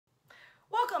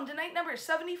Welcome to night number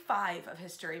 75 of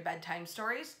History Bedtime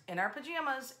Stories in our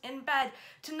pajamas in bed.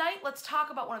 Tonight, let's talk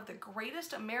about one of the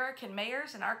greatest American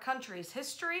mayors in our country's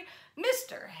history,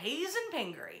 Mr. Hazen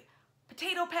Pingree.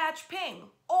 Potato Patch Ping,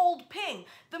 Old Ping,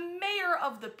 the mayor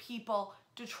of the people,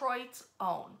 Detroit's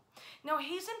own. Now,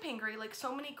 Hazen Pingree, like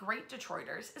so many great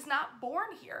Detroiters, is not born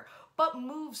here, but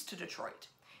moves to Detroit.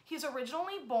 He's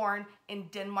originally born in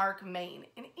Denmark, Maine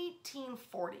in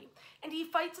 1840, and he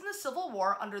fights in the Civil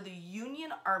War under the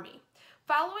Union Army.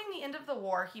 Following the end of the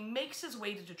war, he makes his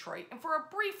way to Detroit, and for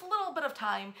a brief little bit of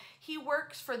time, he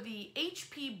works for the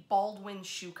H.P. Baldwin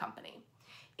Shoe Company.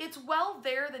 It's well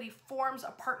there that he forms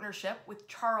a partnership with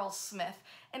Charles Smith,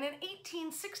 and in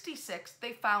 1866,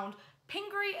 they found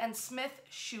Pingree and Smith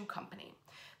Shoe Company.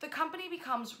 The company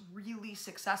becomes really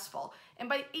successful, and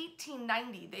by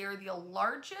 1890, they are the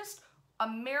largest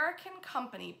American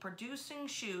company producing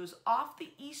shoes off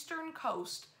the eastern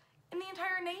coast in the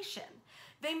entire nation.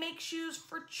 They make shoes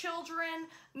for children,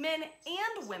 men,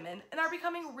 and women, and are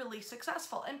becoming really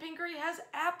successful. And Pingree has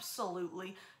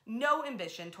absolutely no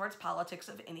ambition towards politics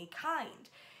of any kind.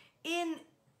 In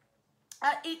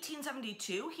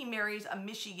 1872, he marries a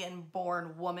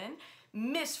Michigan-born woman,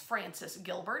 Miss Frances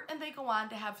Gilbert, and they go on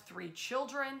to have 3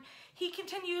 children. He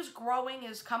continues growing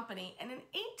his company, and in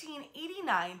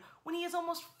 1889, when he is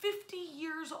almost 50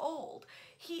 years old,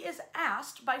 he is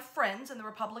asked by friends in the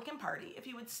Republican Party if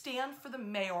he would stand for the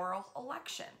mayoral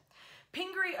election.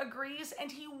 Pingree agrees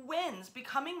and he wins,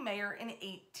 becoming mayor in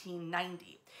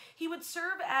 1890. He would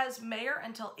serve as mayor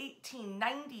until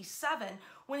 1897,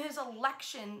 when his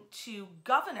election to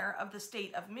governor of the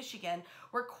state of Michigan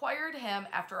required him,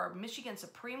 after a Michigan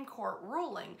Supreme Court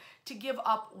ruling, to give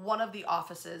up one of the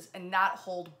offices and not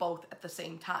hold both at the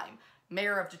same time.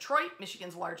 Mayor of Detroit,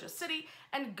 Michigan's largest city,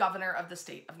 and governor of the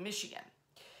state of Michigan.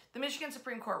 The Michigan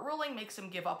Supreme Court ruling makes him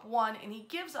give up one, and he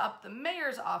gives up the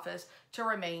mayor's office to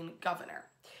remain governor.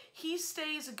 He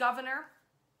stays governor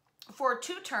for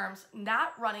 2 terms,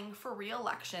 not running for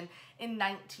re-election in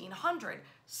 1900.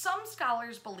 Some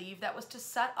scholars believe that was to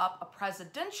set up a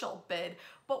presidential bid,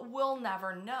 but we'll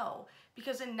never know,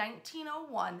 because in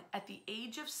 1901, at the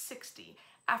age of 60,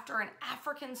 after an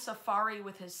African safari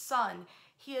with his son,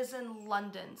 he is in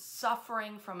London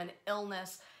suffering from an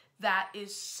illness that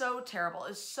is so terrible,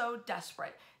 is so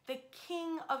desperate. The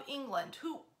King of England,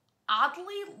 who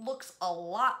oddly looks a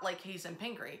lot like Hazen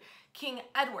Pingree, King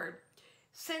Edward,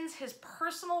 sends his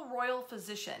personal royal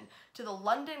physician to the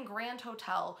London Grand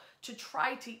Hotel to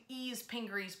try to ease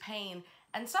Pingree's pain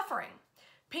and suffering.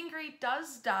 Pingree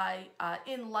does die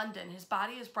in London. His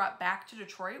body is brought back to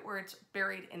Detroit, where it's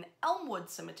buried in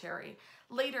Elmwood Cemetery,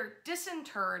 later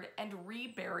disinterred and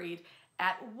reburied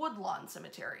at Woodlawn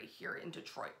Cemetery here in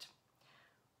Detroit.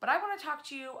 But I want to talk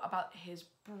to you about his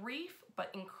brief but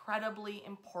incredibly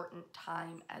important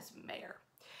time as mayor.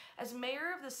 As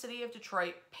mayor of the city of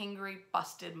Detroit, Pingree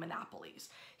busted monopolies.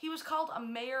 He was called a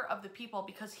mayor of the people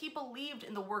because he believed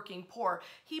in the working poor.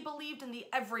 He believed in the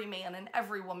everyman and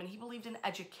every woman. He believed in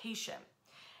education.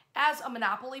 As a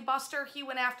monopoly buster, he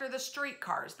went after the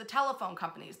streetcars, the telephone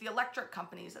companies, the electric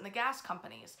companies, and the gas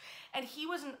companies. And he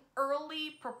was an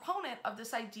early proponent of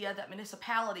this idea that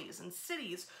municipalities and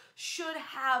cities should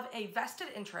have a vested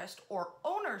interest or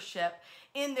ownership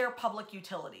in their public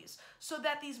utilities, so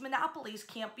that these monopolies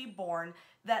can't be born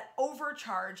that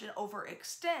overcharge and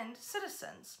overextend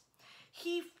citizens.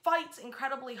 He fights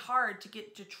incredibly hard to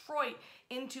get Detroit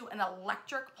into an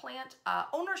electric plant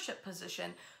ownership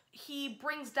position. He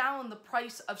brings down the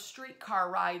price of streetcar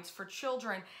rides for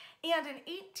children. And in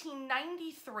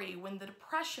 1893, when the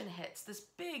Depression hits, this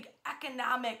big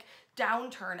economic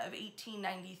downturn of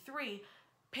 1893,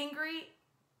 Pingree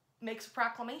makes a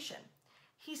proclamation.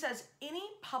 He says any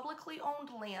publicly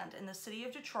owned land in the city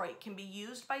of Detroit can be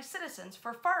used by citizens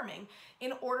for farming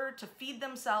in order to feed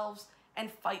themselves and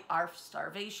fight our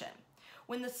starvation.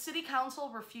 When the city council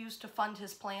refused to fund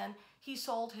his plan, he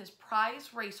sold his prize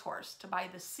racehorse to buy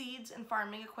the seeds and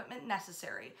farming equipment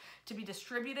necessary to be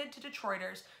distributed to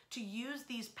Detroiters to use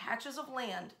these patches of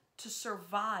land to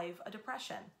survive a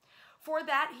depression. For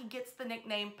that, he gets the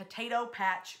nickname Potato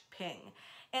Patch Ping,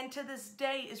 and to this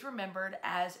day is remembered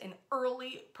as an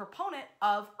early proponent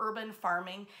of urban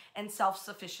farming and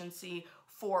self-sufficiency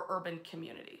for urban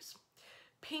communities.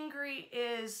 Pingree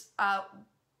is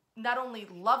not only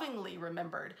lovingly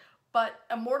remembered, but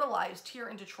immortalized here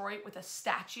in Detroit with a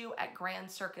statue at Grand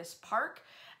Circus Park,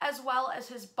 as well as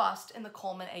his bust in the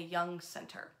Coleman A. Young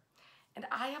Center. And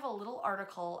I have a little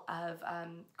article of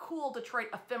cool Detroit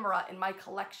ephemera in my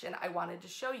collection I wanted to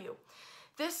show you.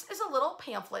 This is a little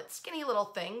pamphlet, skinny little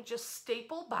thing, just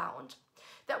staple bound,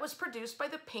 that was produced by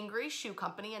the Pingree Shoe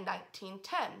Company in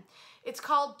 1910. It's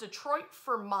called Detroit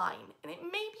for Mine, and it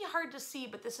may be hard to see,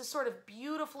 but this is sort of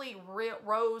beautifully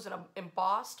rose and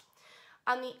embossed.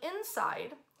 On the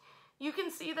inside, you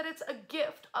can see that it's a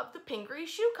gift of the Pingree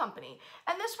Shoe Company,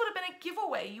 and this would have been a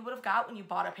giveaway you would have got when you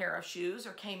bought a pair of shoes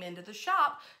or came into the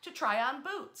shop to try on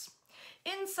boots.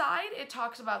 Inside, it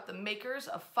talks about the makers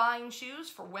of fine shoes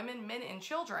for women, men, and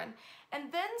children,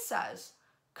 and then says,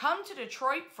 "Come to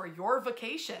Detroit for your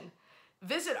vacation.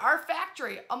 Visit our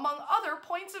factory, among other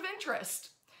points of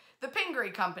interest." The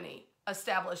Pingree Company,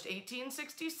 established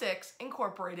 1866,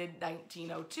 incorporated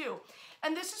 1902.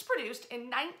 And this is produced in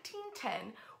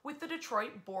 1910 with the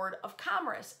Detroit Board of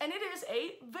Commerce. And it is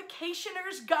a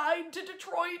vacationer's guide to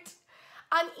Detroit.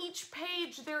 On each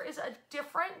page, there is a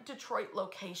different Detroit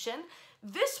location.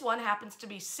 This one happens to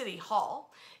be City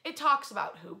Hall. It talks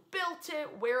about who built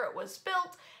it, where it was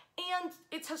built, and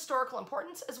its historical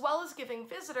importance, as well as giving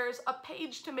visitors a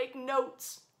page to make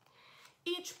notes.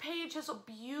 Each page has a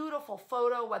beautiful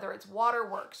photo, whether it's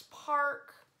Waterworks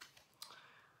Park,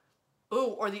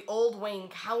 or the old Wayne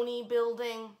County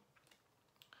building.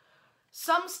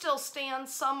 Some still stand,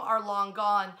 some are long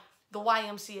gone. The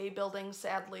YMCA building,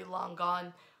 sadly long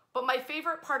gone. But my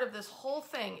favorite part of this whole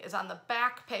thing is on the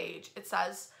back page. It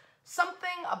says,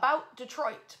 "Something about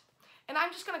Detroit." And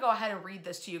I'm just going to go ahead and read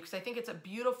this to you because I think it's a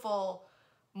beautiful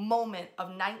moment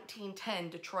of 1910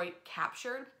 Detroit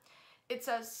captured. It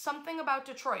says, "Something about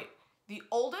Detroit, the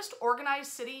oldest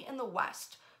organized city in the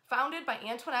West, founded by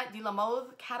Antoinette de la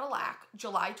Mothe Cadillac,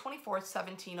 July 24th,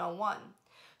 1701.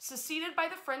 Seceded by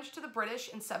the French to the British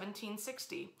in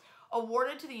 1760.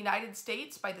 Awarded to the United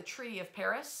States by the Treaty of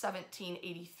Paris,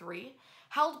 1783.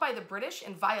 Held by the British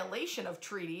in violation of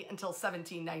treaty until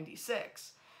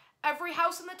 1796. Every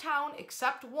house in the town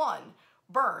except one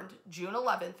burned June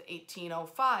 11th,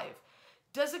 1805.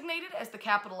 Designated as the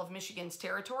capital of Michigan's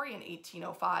territory in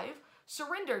 1805.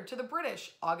 Surrendered to the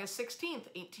British August 16th,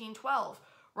 1812.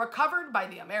 Recovered by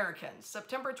the Americans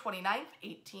September 29th,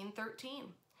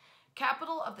 1813.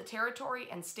 Capital of the territory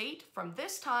and state from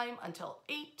this time until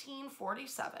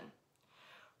 1847.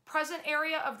 Present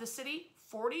area of the city,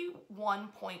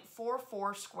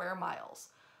 41.44 square miles.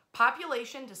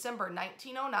 Population December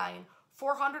 1909,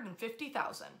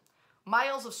 450,000.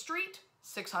 Miles of street,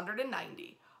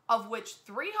 690, of which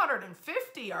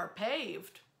 350 are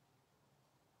paved.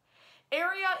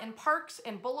 Area in parks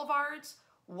and boulevards,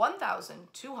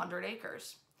 1,200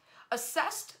 acres.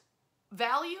 Assessed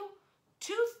value,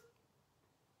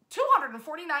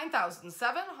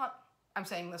 249,700, I'm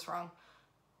saying this wrong,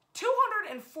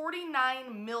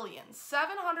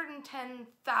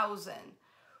 249,710,000.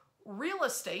 Real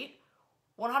estate,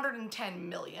 110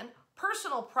 million.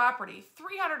 Personal property,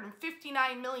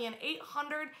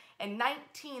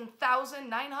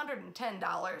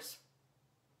 359,819,910.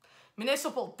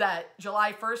 Municipal debt,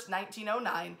 July 1st,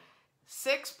 1909,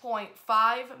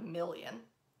 6.5 million.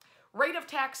 Rate of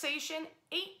taxation,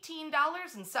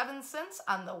 $18.07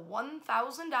 on the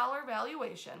 $1,000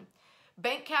 valuation.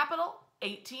 Bank capital,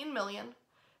 18 million.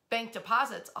 Bank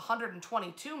deposits,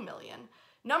 122 million.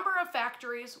 Number of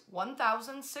factories,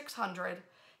 1,600.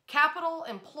 Capital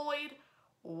employed,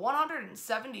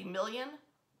 170 million.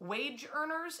 Wage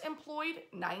earners employed,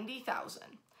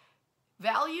 90,000.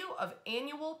 Value of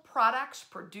annual products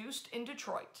produced in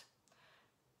Detroit,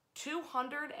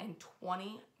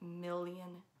 $220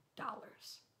 million.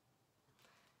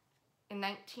 In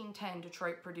 1910,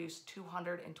 Detroit produced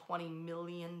 $220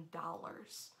 million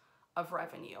of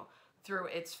revenue through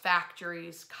its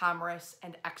factories, commerce,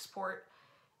 and export.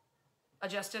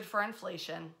 Adjusted for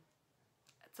inflation,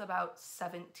 it's about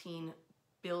 $17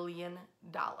 billion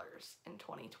in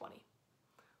 2020.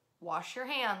 Wash your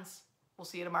hands. We'll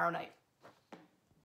see you tomorrow night.